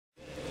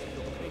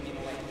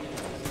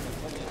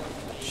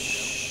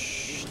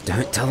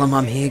Don't tell them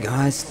I'm here,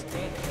 guys.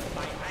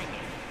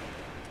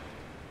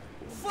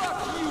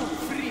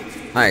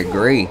 I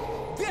agree.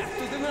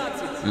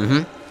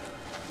 Mm-hmm.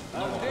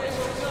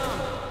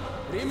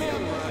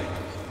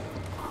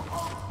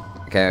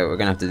 Okay, we're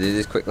gonna have to do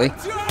this quickly.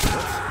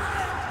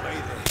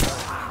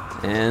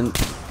 And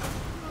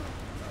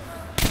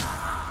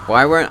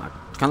why won't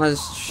can't I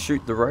just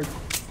shoot the rope?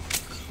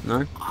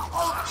 No.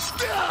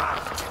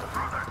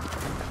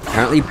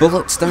 Apparently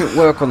bullets don't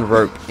work on the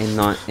rope in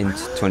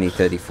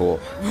 2034.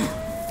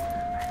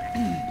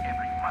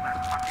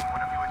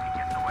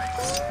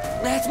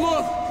 Let's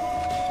move.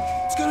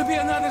 It's gonna be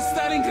another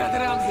Stalingrad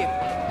around here.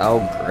 Oh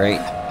great.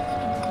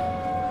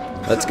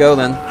 Let's go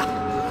then.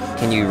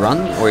 Can you run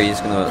or are you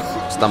just gonna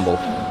stumble?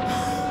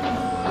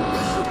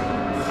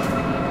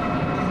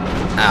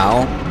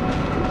 Ow.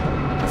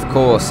 Of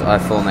course I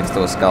fall next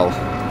to a skull.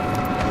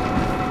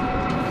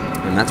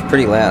 And that's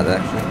pretty loud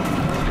actually.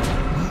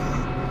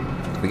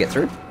 Did we get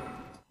through?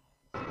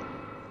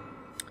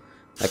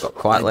 That got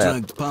quite loud. I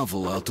dragged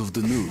Pavel out of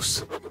the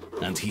noose,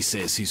 and he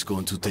says he's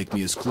going to take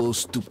me as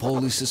close to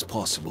Polis as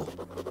possible.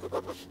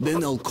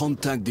 Then I'll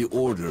contact the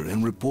Order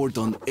and report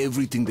on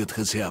everything that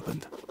has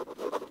happened.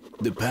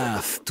 The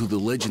path to the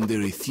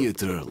legendary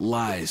theater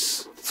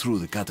lies through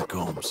the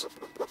catacombs.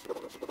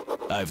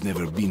 I've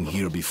never been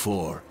here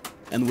before,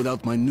 and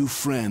without my new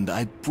friend,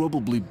 I'd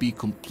probably be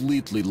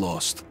completely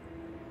lost.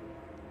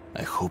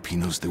 I hope he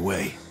knows the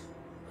way.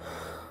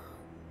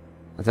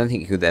 I don't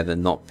think you could ever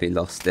not be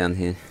lost down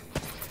here.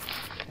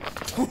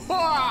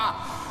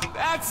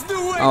 That's the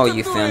way Oh, to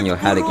you do found it, your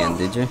hat bro. again,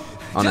 did you?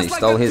 Oh no, you Just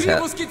stole like the his three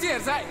hat.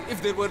 Musketeers,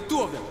 if there were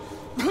two of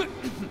them.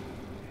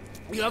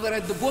 You ever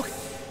read the book?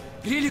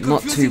 Really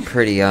Not confusing. too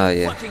pretty, are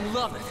you? Fucking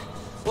love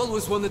it.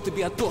 Always wanted to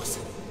be Athos.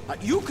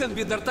 You can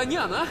be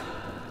D'Artagnan, huh?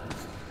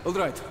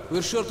 Alright,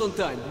 we're short on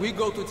time. We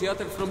go to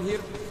theater from here,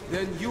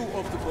 then you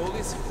off the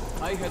police.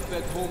 I head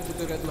back home to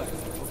the Red Light.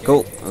 Okay?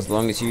 Cool, as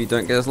long as you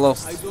don't get us I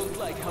lost. don't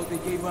like how they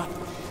gave up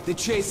the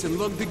chase and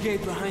locked the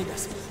gate behind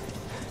us.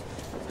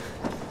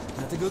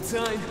 Not a good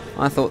sign.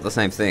 I thought the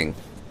same thing.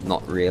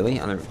 Not really.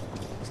 I don't.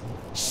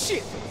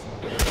 Shit!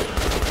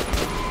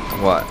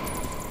 What?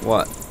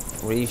 What?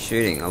 What are you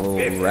shooting? A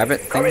little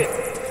rabbit thing?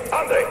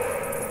 Andre!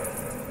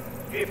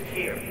 If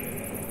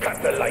here,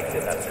 cut the lights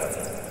in that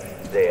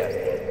house. They are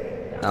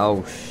dead.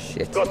 Oh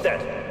shit. Got that?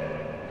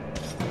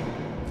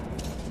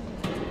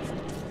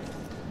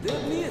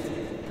 Damn it!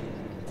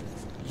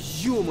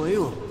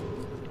 Ё-моё!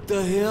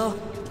 The hell?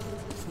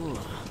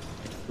 Oh,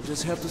 we'll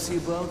just have to see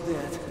about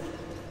that.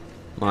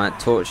 My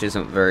torch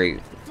isn't very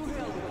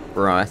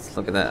bright.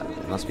 Look at that.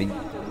 It must be.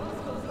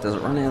 Does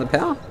it run out of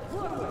power?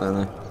 I don't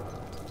know.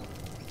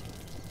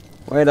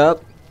 Wait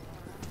up.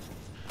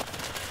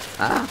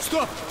 Ah.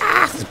 Stop!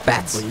 Ah, there's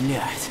bats.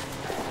 Блять.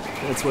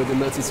 That's why the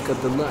Nazis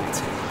cut the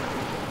lights.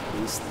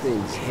 These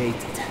things hate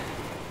it.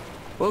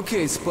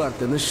 Okay,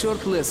 Spartan, a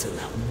short lesson.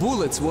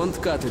 Bullets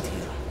won't cut it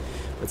here.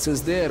 But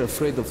since they're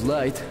afraid of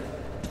light,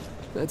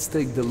 let's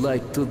take the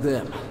light to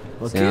them.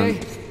 Okay?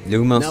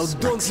 Lumos Now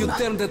don't you Maxima.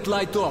 turn that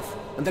light off.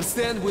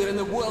 Understand? We're in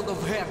a world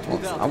of hurt Well,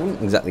 without I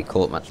wouldn't exactly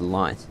call it much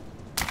light.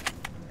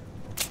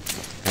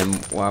 And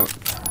why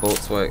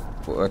bullets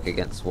work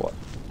against what?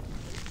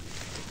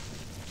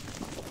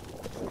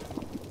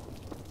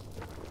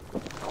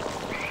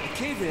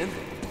 Okay then.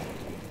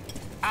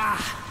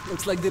 Ah,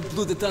 looks like they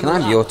blew the tunnel Can I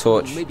have out. your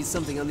torch? Maybe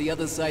something on the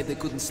other side they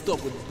couldn't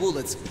stop with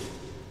bullets.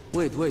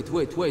 Wait.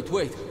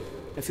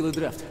 I feel a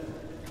draft.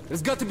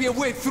 There's got to be a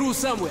way through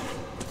somewhere.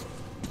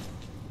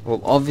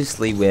 Well,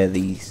 obviously where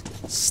the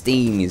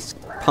steam is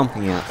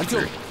pumping out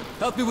Antonio, through.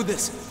 help me with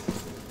this.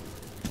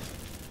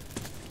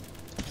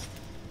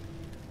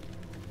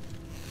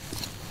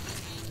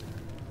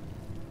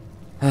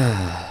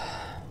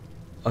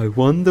 I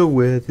wonder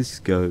where this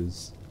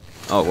goes.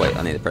 Oh wait,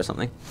 I need to press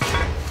something.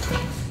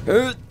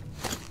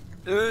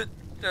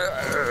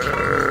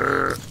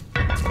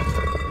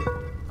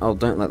 Oh,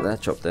 don't let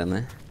that chop down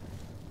there.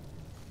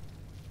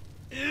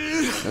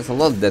 There's a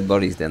lot of dead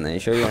bodies down there. You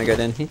sure you want to go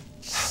down here?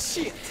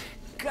 Shit!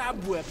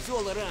 Cobwebs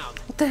all around.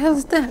 What the hell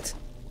is that?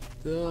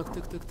 Tuck.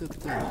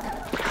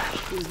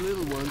 These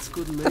little ones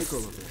couldn't make all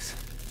of this.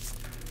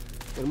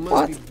 There must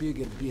What? be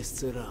bigger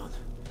beasts around.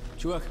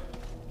 Chuvak,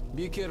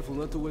 be careful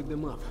not to wake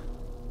them up.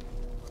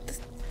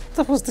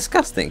 That was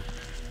disgusting.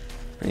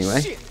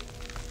 Anyway. Shit!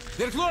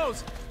 They're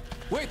close!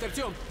 Wait,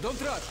 Artyom, don't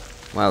rush.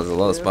 Wow, there's a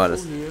lot of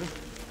spiders.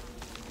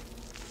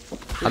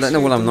 I don't know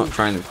what I'm not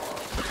trying to...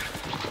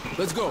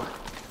 Let's go.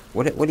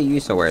 What are you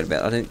so worried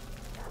about? I don't...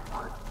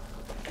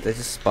 They're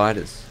just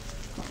spiders.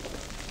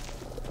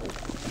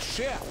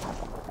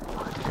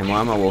 Chef. And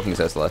why am I walking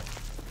so slow?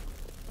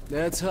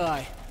 That's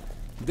high.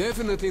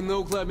 Definitely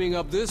no climbing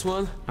up this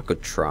one. I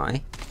could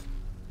try.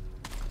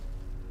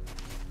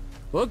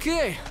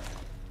 Okay.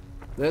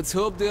 Let's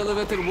hope the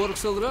elevator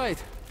works all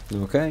right.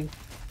 Okay.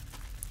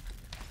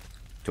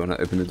 Do you want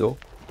to open the door?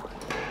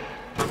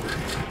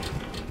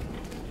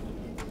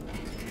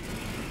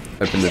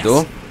 Open the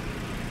door.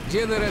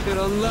 Generator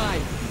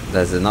online.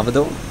 There's another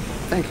door.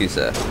 Thank you,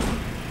 sir.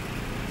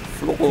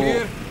 Floor.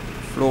 Clear.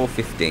 floor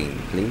 15,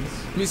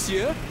 please.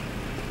 Monsieur?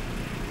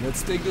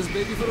 Let's take this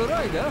baby for a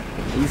ride, huh?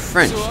 Are you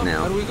French So,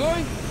 now? are we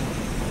going?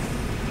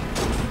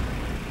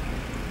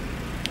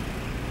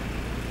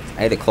 It's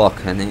 8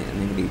 o'clock. I need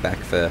to be back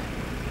for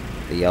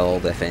the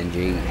old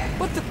FNG.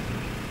 What the?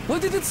 Why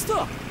did it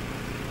stop?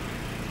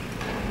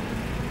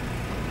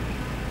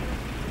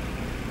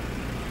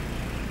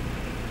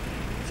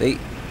 See,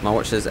 my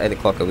watch says 8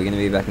 o'clock. Are we going to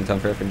be back in time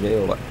for FNG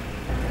or what?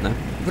 No?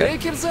 Okay.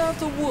 Breakers out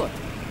or what?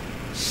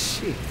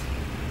 Shit.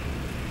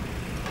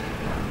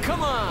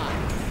 Come on!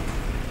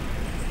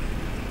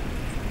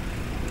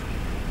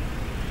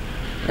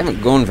 I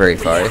haven't gone very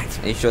far.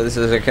 Are you sure this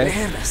is okay?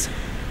 Airless.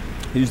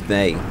 Who's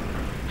they?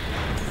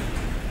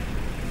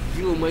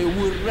 You, my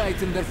were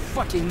right in their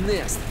fucking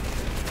nest.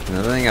 I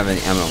don't think I have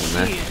any ammo on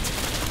there. Shit.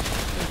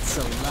 That's a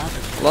lot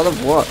of... A lot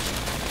of what?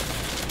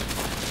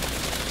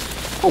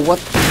 Oh, what?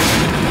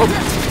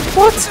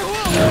 What?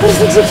 Those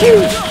things are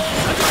huge!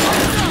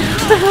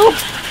 What the hell?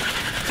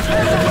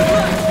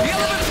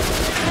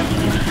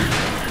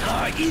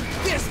 Eat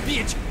this,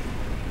 bitch!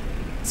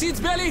 See its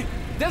belly?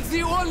 That's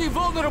the only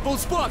vulnerable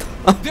spot.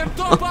 Their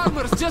top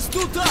armor's just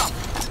too tough.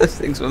 Those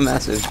things were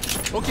massive.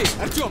 Okay,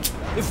 Artyom,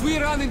 if we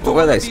run into What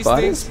were one they, of these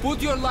spiders? things,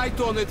 put your light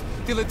on it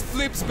till it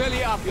flips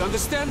belly up, you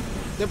understand?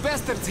 The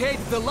bastards hate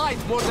the light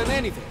more than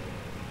anything.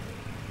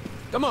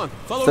 Come on,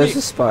 follow Those me.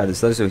 are spiders.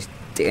 Those are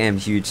damn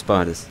huge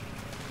spiders.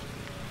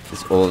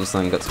 This all of a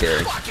sudden got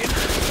scary.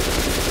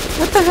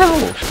 What the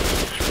hell?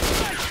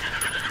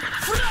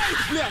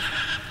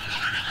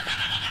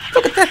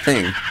 Look at that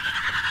thing.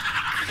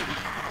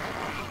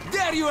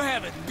 There you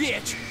have it,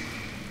 bitch.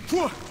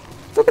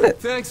 Look at it.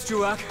 Thanks,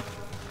 Chuvak.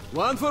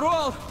 One for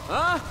all,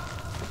 huh?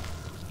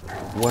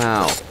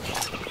 Wow.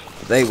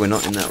 They were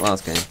not in that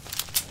last game.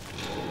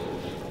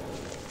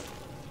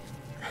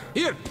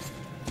 Here.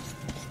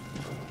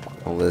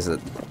 Oh, there's a...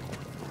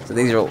 So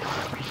these are all...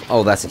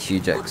 Oh, that's a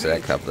huge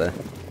exec up there.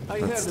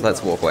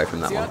 Let's walk away from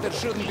that one. Theater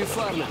shouldn't be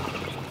far now.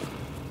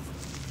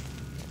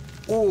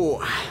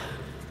 Oh,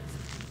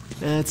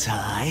 that's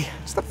high.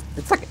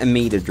 It's like a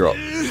meter drop.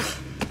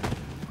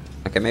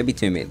 Okay, maybe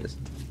 2 meters.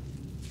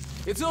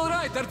 It's all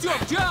right,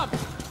 Artyom, jump.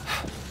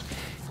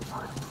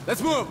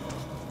 Let's move.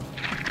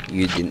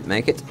 You didn't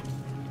make it.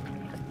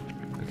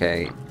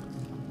 Okay.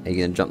 Are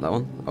you gonna jump that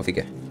one? Off you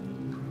go.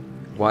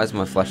 Why is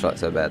my flashlight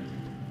so bad?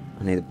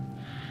 I need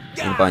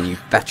to buy a new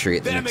battery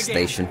at the next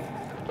station.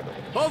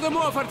 Hold them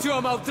off,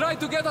 Artyom. I'll try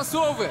to get us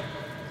over.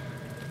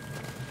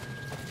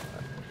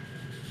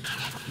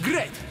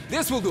 Great.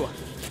 This will do.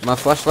 My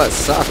flashlight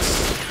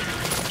sucks.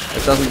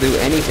 It doesn't do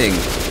anything.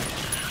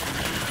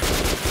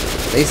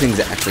 These things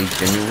are actually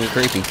genuinely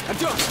creepy.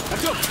 Artyom,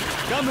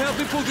 come help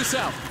me pull this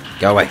out.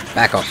 Go away.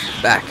 Back off.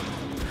 Back.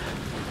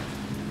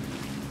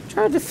 I'm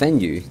trying to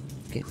defend you.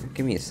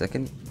 Give me a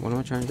second. What am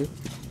I trying to do?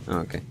 Oh,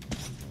 okay.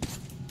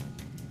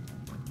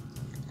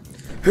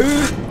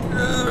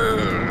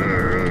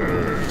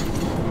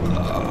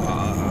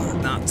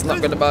 No, it's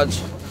not gonna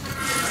budge.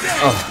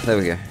 Oh, there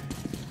we go.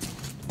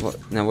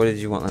 What? Now, what did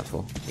you want that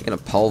for? You're gonna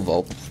pole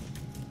vault.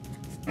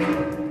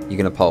 You're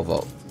gonna pole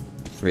vault.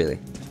 Really?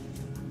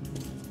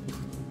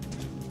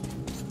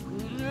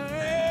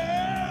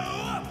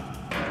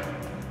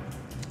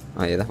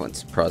 Oh yeah, that went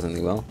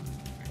surprisingly well.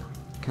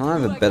 Can I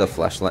have a better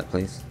flashlight,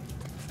 please?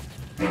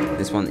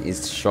 This one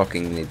is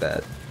shockingly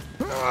bad.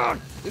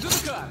 Into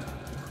the car.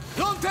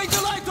 Don't take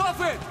the light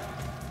off it.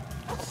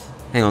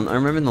 Hang on, I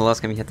remember in the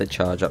last game you had to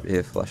charge up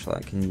your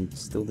flashlight. Can you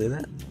still do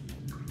that?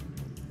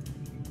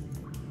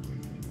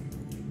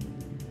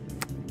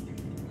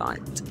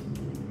 Light.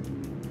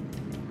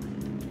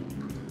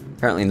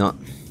 Apparently not.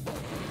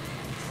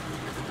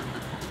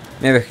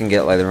 Maybe I can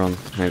get it later on.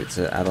 Maybe it's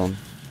an add-on.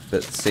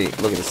 But see,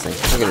 look at this thing.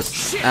 Look at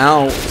this.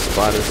 Ow!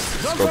 Spiders,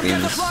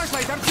 scorpions.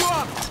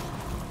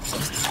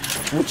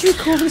 Would you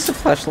call this a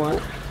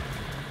flashlight?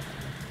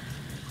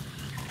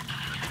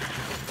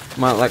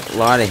 My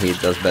lighter here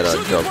does better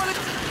job.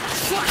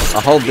 I'll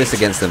hold this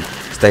against them.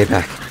 Stay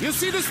back.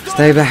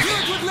 Stay back.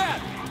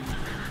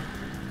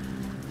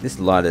 This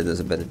lighter does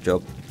a better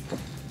job.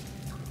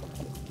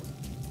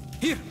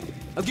 Here,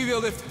 I'll give you a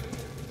lift.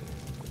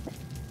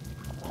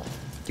 Do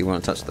you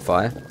want to touch the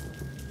fire?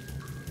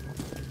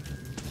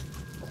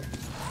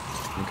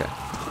 Okay.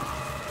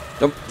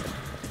 Don't.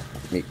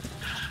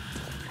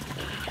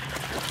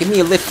 Give me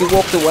a lift. You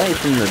walked away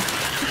from the.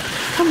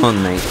 Come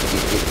on, mate.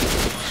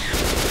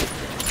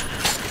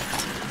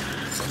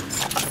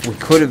 We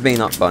could have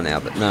been up by now,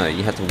 but no,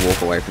 you had to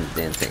walk away from the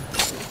damn thing.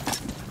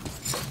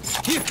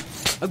 Here,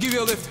 I'll give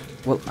you a lift.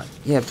 Well,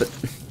 yeah, but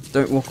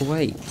don't walk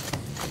away.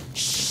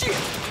 Shit!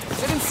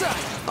 Get inside.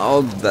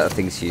 Oh, that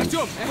thing's huge.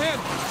 Jump ahead.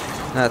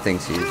 That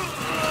thing's huge.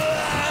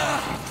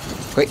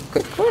 Quick,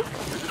 quick, quick.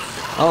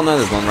 Oh no,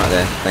 there's one right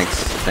there.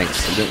 Thanks,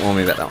 thanks. You didn't warn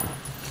me about that one.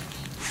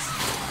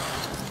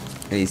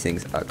 These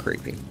things are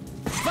creepy.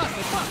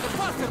 Faster, faster,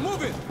 faster,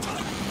 move it.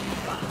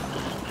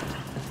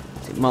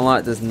 My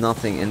light does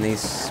nothing, and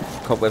these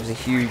cobwebs are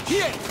huge.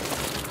 Here.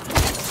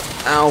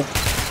 Ow!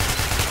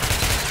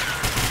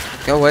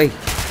 Go away.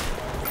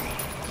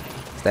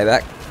 Stay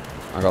back.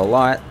 I got a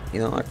light. You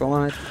don't like the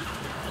light?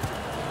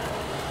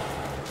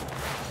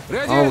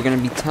 Ready? Oh, we're gonna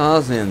be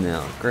Tarzan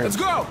now. Great. Let's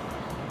go!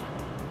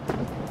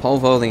 Pole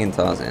vaulting in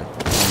Tarzan. On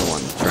the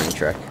one train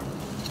track.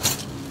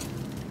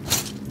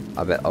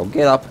 I bet I'll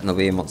get up and there'll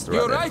be a monster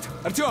You right right,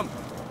 Artyom?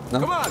 there.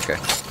 No? Come on. Okay.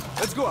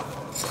 Let's go.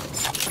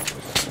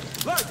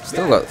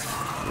 Still got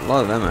a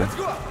lot of ammo. Let's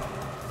go.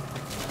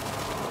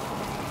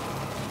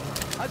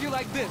 How do you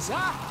like this, huh?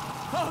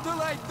 How do you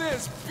like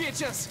this,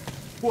 bitches?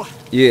 What?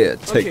 Yeah,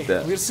 take Okay,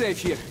 that. we're safe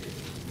here.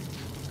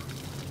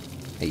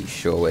 Are you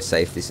sure we're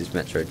safe? This is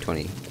Metro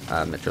 20.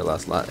 Metro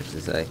Last Light, I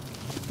should say.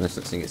 No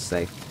such thing as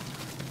safe.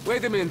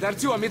 Wait a minute,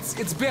 Artyom,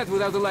 it's bad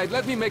without the light.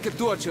 Let me make a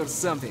torch or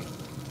something.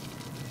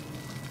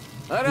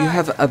 All You right.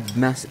 have a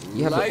massive.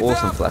 You have Light an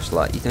awesome up.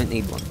 flashlight. You don't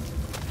need one.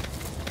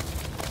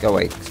 Go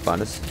away,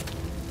 spiders.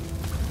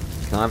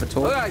 Can I have a All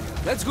torch? right,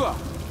 let's go.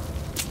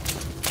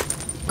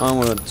 I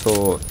want a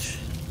torch.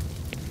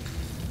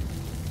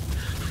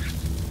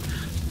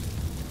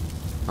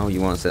 Oh,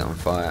 you want to set it on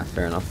fire?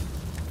 Fair enough.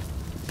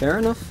 Fair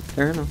enough.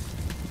 Fair enough.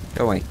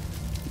 Go away.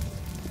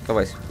 Go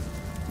away.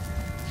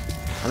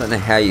 I don't know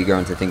how you go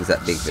into things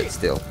that big, but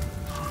still.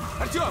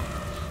 Artyom,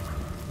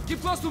 keep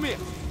close to me.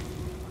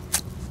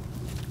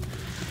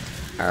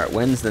 Alright,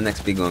 when's the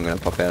next big one going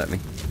to pop out at me?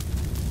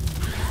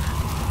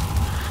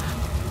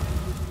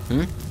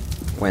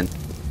 When?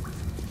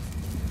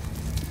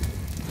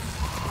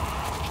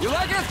 You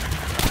like it?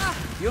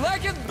 You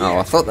like it? Oh,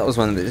 I thought that was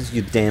one of the. This is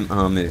your damn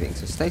arm moving,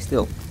 so stay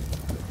still.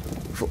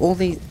 For all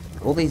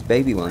these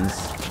baby ones,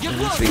 there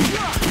must be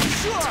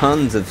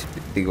tons of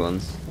big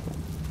ones.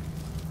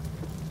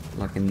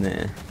 Like in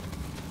there.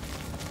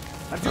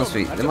 There must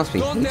be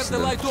Don't heaps have the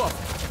of them. light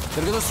off.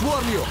 They're gonna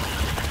swarm you.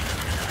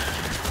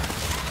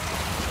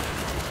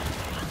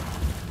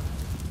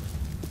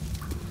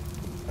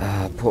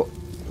 Poor.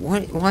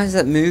 Why is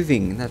that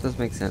moving? That does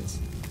make sense.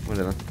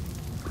 Whatever.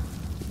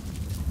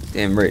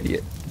 Damn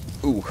radiate.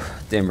 Ooh,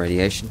 damn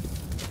radiation.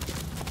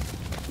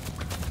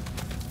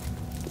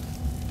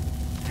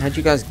 How'd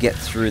you guys get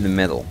through the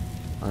metal?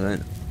 I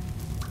don't.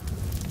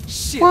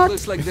 Shit, What?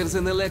 looks like there's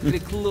an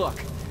electric lock.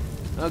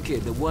 Okay,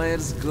 the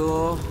wires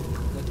go.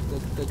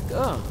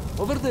 Oh,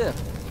 over there.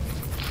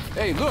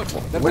 Hey, look.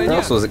 Where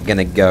else was it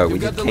gonna go? You We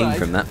got just the came light.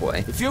 from that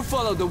way. If you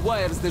follow the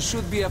wires, there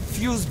should be a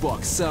fuse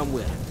box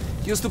somewhere.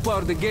 Used to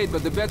power the gate,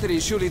 but the battery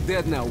is surely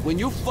dead now. When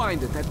you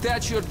find it,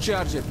 attach your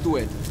charger to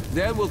it.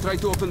 Then we'll try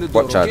to open the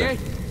door, What charger? okay?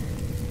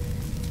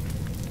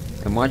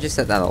 And why'd you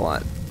set that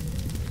alight?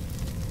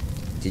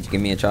 Did you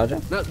give me a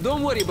charger? Now,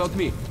 don't worry about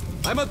me.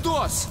 I'm a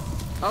toss.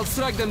 I'll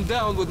strike them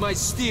down with my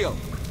steel.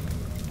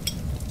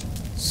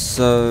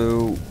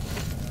 So,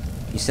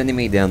 you're sending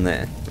me down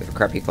there with a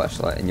crappy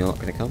flashlight and you're not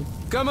gonna come?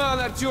 Come on,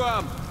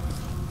 Artyom.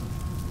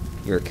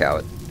 You're a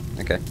coward.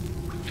 Okay.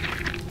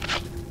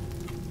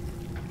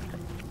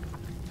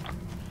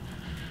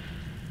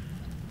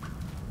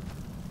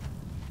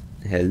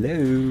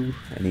 Hello?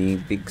 Any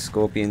big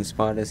scorpion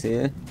spiders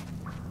here?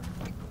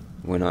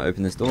 When I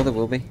open this door, there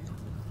will be.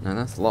 No,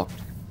 that's locked.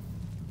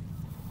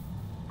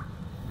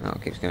 Oh,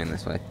 it keeps going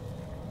this way.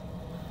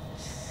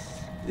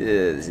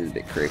 Yeah, this is a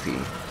bit creepy.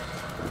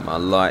 My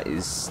light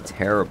is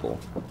terrible.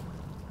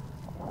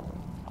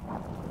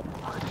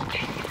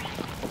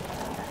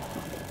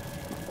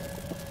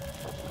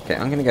 Okay,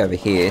 I'm gonna go over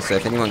here, so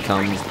if anyone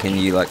comes, can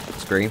you, like,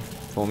 scream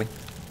for me?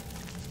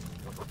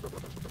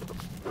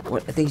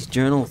 What are these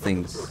journal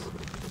things?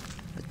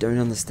 I don't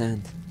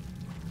understand.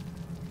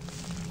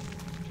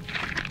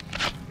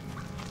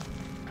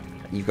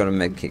 You've got a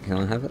med kit, can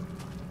I have it?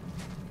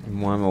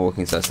 And why am I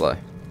walking so slow?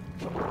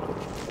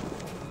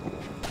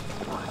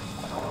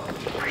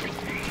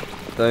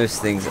 Those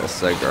things are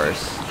so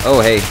gross.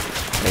 Oh, hey.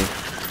 Hey.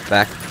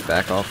 Back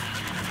off.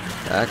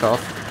 Back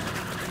off.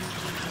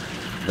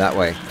 That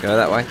way. Go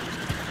that way.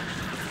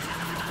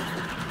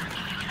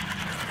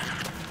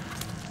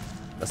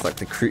 That's like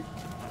the crew.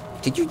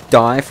 Did you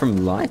die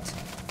from light?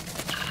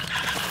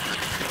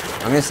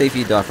 I'm gonna see if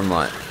you die from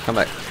light. Come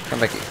back. Come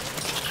back here.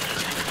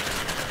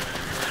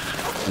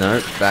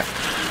 No, back.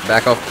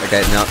 Back off.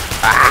 Okay, now.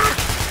 Ah!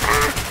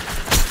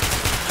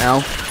 Ow.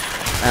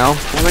 Ow.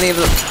 How many of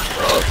them?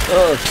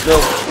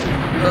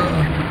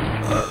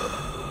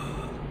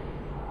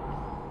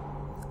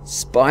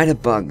 Spider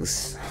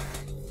bugs.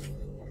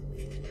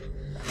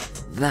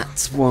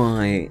 That's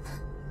why.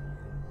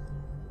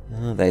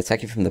 Oh, they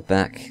attack you from the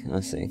back. I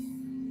see.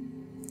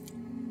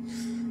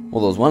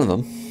 Well, there was one of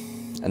them,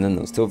 and then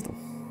there was two of them,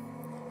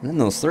 and then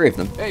there was three of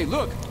them. Hey,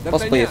 look.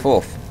 Possibly a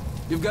fourth.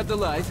 You've got the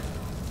light.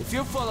 If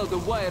you follow the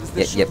wires,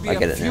 there should Yep, be I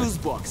get a it now. fuse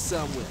box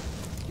somewhere.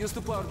 Used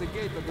to power the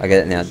gate, but the I get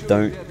it now. battery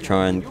Don't should be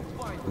try and dead. You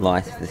find it.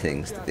 light the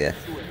things to death,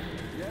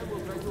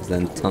 because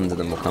then tons of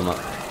them will come up.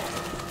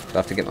 Do I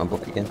have to get my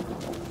book again?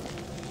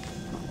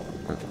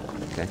 Oh,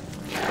 okay.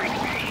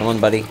 Come on,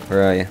 buddy.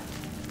 Where are you?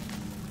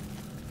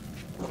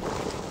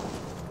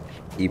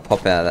 You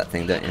pop out of that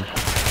thing, don't you?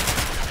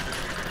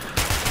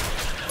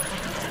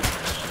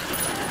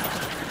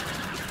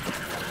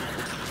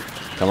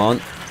 Come on.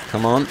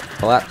 Come on.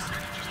 Collapse.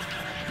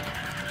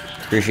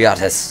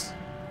 Cruciatus.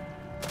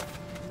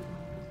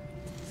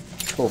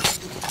 Cool.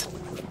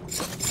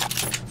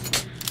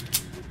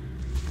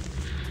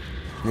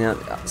 Now,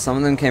 some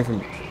of them came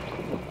from...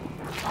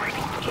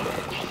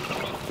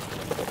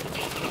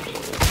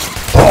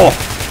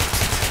 Oh!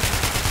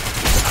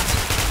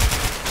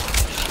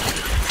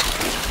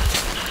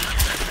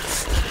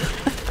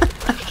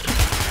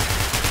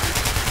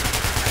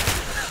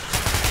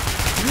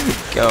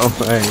 Go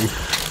away.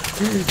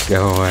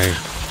 Go away.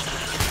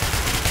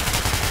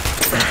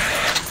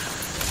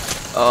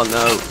 Oh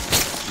no.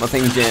 My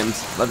thing jammed.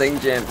 My thing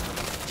jammed.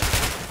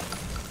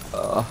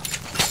 Oh.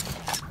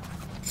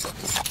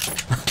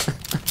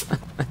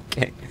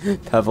 Okay.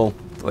 Pavel,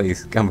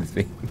 please, come with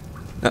me.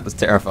 That was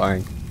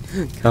terrifying.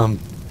 Come.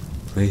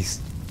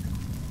 Please.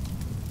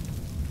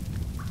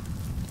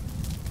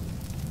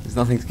 There's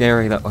nothing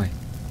scary that way.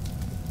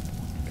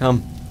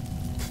 Come.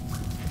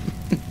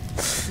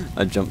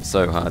 I jumped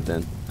so hard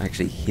then. I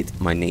actually hit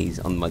my knees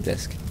on my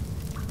desk.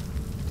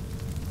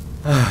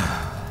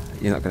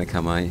 You're not gonna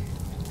come, are you?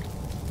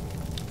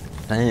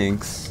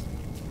 Thanks.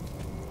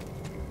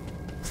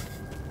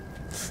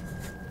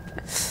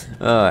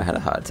 Oh, I had a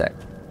heart attack.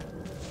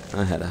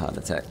 I had a heart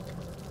attack.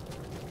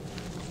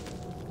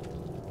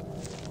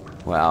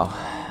 Wow,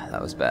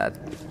 that was bad.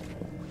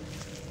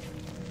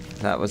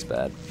 That was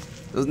bad.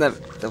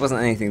 There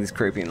wasn't anything this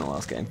creepy in the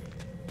last game.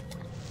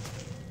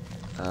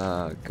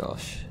 Oh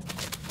gosh.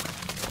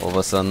 All of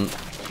a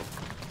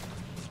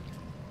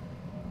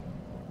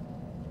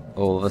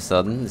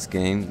sudden, this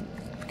game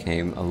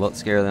became a lot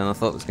scarier than I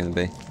thought it was going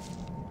to be.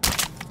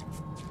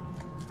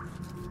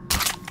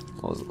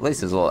 Well, at least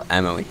there's a lot of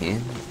ammo in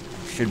here.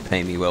 Should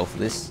pay me well for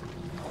this.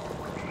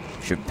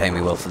 Should pay me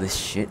well for this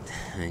shit.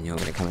 And you're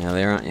going to come out of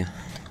there, aren't you?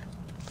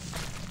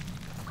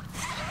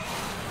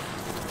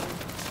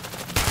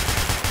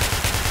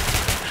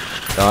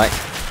 Die.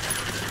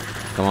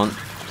 Come on.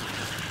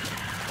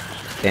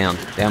 Down.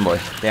 Down, boy.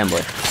 Down,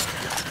 boy.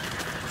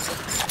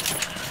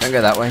 Don't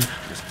go that way.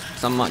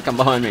 Someone might come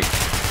behind me.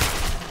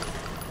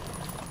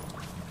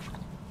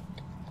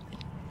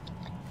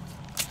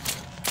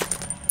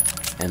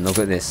 And look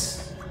at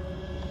this.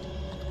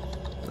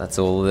 That's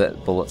all the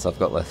bullets I've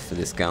got left for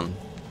this gun.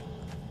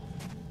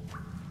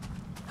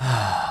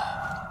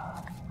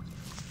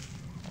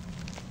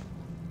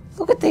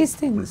 Look at these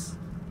things.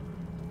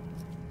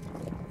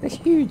 They're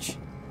huge.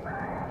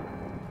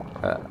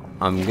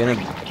 I'm gonna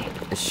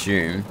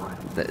assume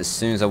that as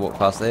soon as I walk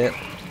past there,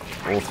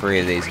 all three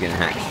of these are gonna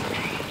hatch.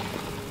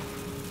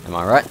 Am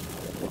I right?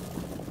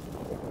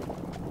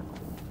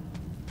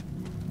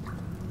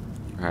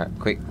 Alright,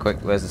 quick,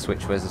 where's the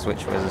switch, where's the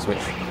switch, where's the switch?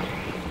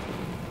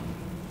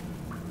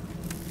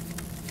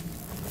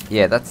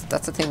 Yeah, that's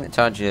the thing that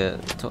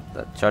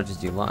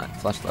charges your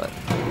flashlight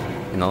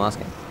in the last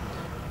game.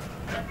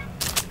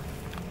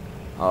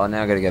 Oh,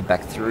 now I gotta go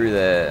back through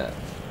there.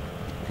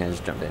 Can I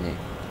just jump in here?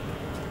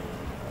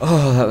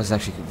 Oh, that was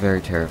actually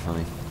very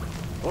terrifying.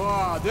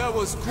 Oh, that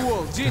was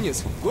cool.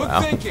 Genius. Good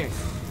Wow. thinking.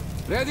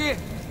 Ready?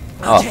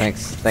 Oh,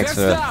 thanks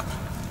for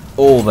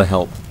all the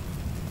help.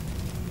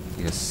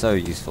 You're so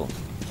useful.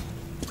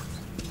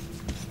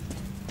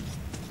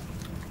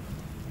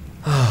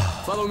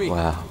 Follow me.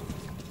 Wow.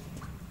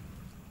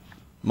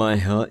 My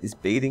heart is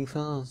beating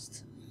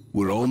fast.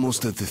 We're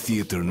almost at the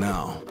theater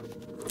now.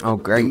 Oh,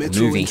 great The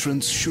metro movie.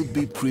 entrance should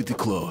be pretty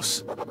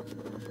close.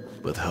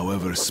 But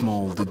however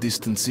small the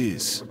distance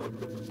is,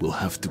 we'll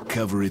have to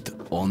cover it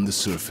on the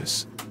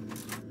surface.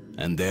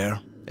 And there,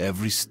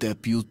 every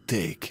step you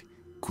take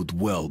could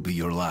well be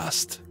your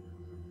last.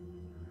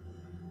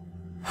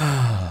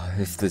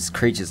 If there's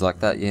creatures like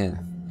that, yeah.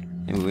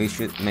 Maybe we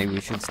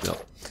should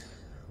stop.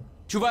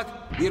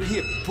 Chuvak, we're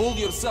here. Pull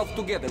yourself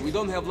together. We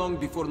don't have long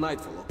before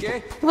nightfall,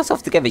 okay? Pull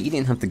myself together, you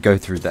didn't have to go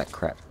through that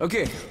crap.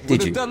 Okay, Did when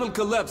you? the tunnel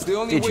collapsed, the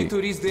only Did way you?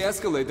 to reach the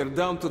escalator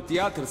down to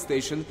theater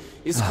station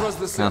is cross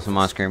the Can I have some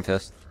surface. ice cream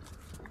first?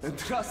 And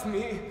trust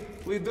me,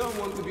 we don't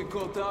want to be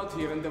caught out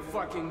here in the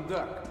fucking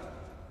dark.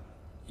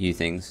 You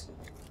things.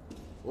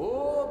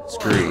 Oh,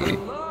 Screw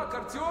you.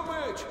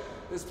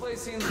 This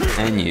place seems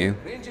And you.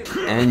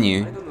 And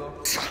you. I don't know.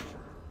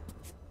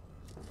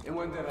 And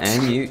when there are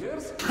And you.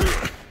 strangers,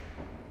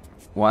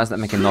 Why is that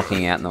making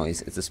knocking out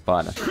noise? It's a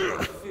spider.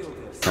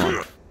 Come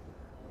on.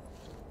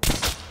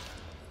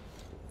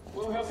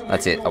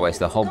 That's it. I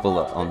wasted a whole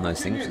bullet on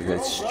those things because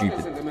they're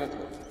stupid.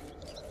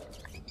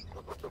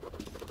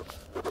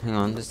 Hang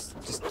on,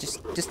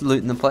 just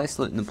looting the place,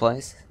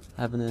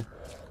 having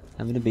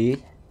a beer.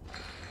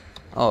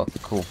 Oh,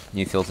 cool,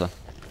 new filter.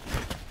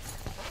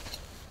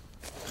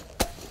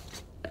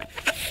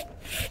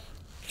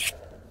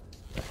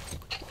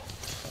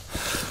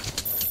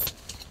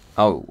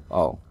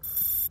 Oh.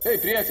 Hey,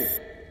 приятель,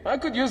 I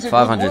could use it.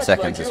 500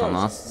 seconds this one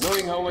lasts.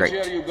 Knowing how much Great.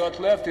 air you got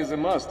left is a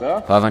must,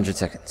 huh? 500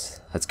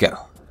 seconds. Let's go.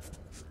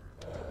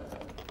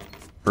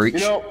 Breach. You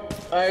know,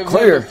 I've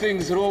Clear. heard of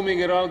things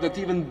roaming around that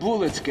even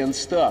bullets can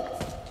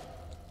stop.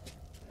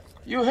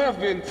 You have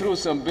been through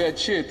some bad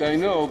shit, I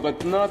know,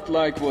 but not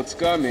like what's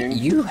coming.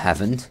 You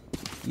haven't.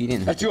 You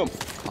didn't. Artyom,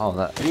 Oh,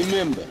 that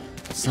remember,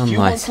 if you sunlight.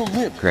 want to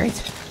live,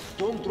 Great.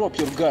 don't drop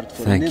your guard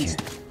for Thank an you.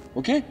 instant,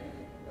 okay?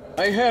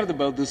 I heard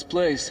about this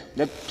place.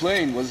 That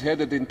plane was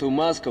headed into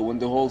Moscow when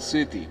the whole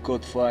city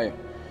caught fire.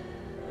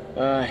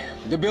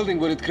 The building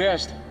where it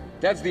crashed,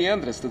 that's the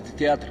entrance to the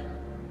theater.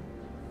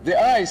 The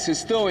ice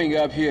is thawing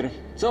up here.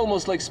 It's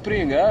almost like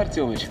spring, huh,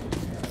 Artyomich?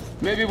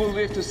 Maybe we'll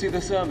live to see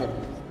the summer.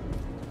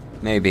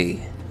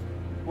 Maybe.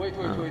 Wait.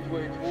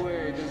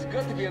 There's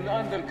got to be an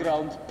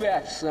underground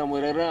path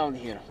somewhere around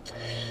here.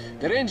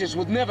 The Rangers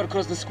would never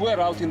cross the square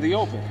out in the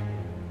open.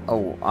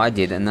 Oh, I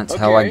did, and that's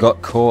how I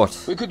got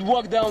caught. We could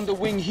walk down the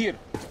wing here.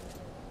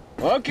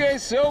 Okay,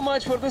 so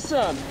much for the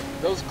sun.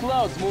 Those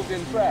clouds moved in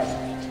fast.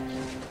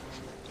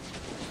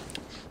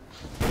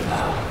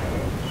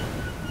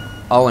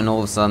 Oh, and all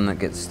of a sudden it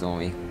gets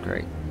stormy.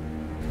 Great.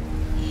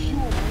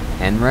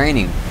 And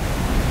raining.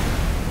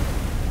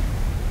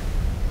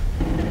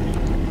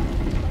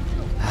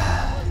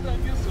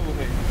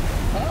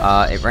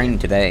 It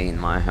rained today in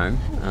my home.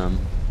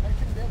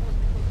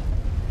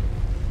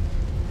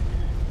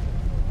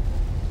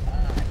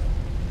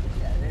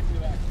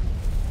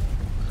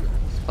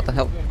 What the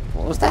hell?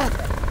 What was that?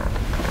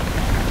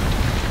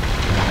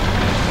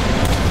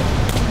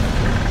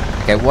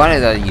 Okay, why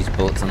did I use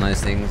bullets on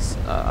those things?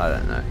 I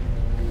don't know.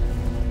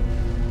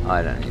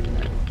 I don't even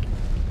know.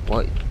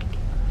 What?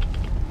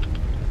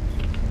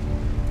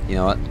 You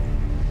know what?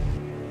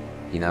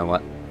 You know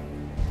what?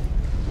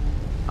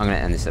 I'm gonna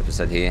end this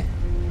episode here.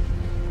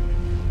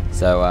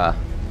 So,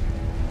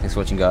 thanks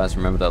for watching, guys.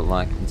 Remember to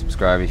like and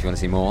subscribe if you want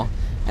to see more.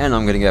 And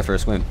I'm gonna go for a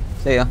swim.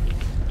 See ya.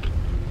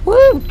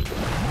 Woo!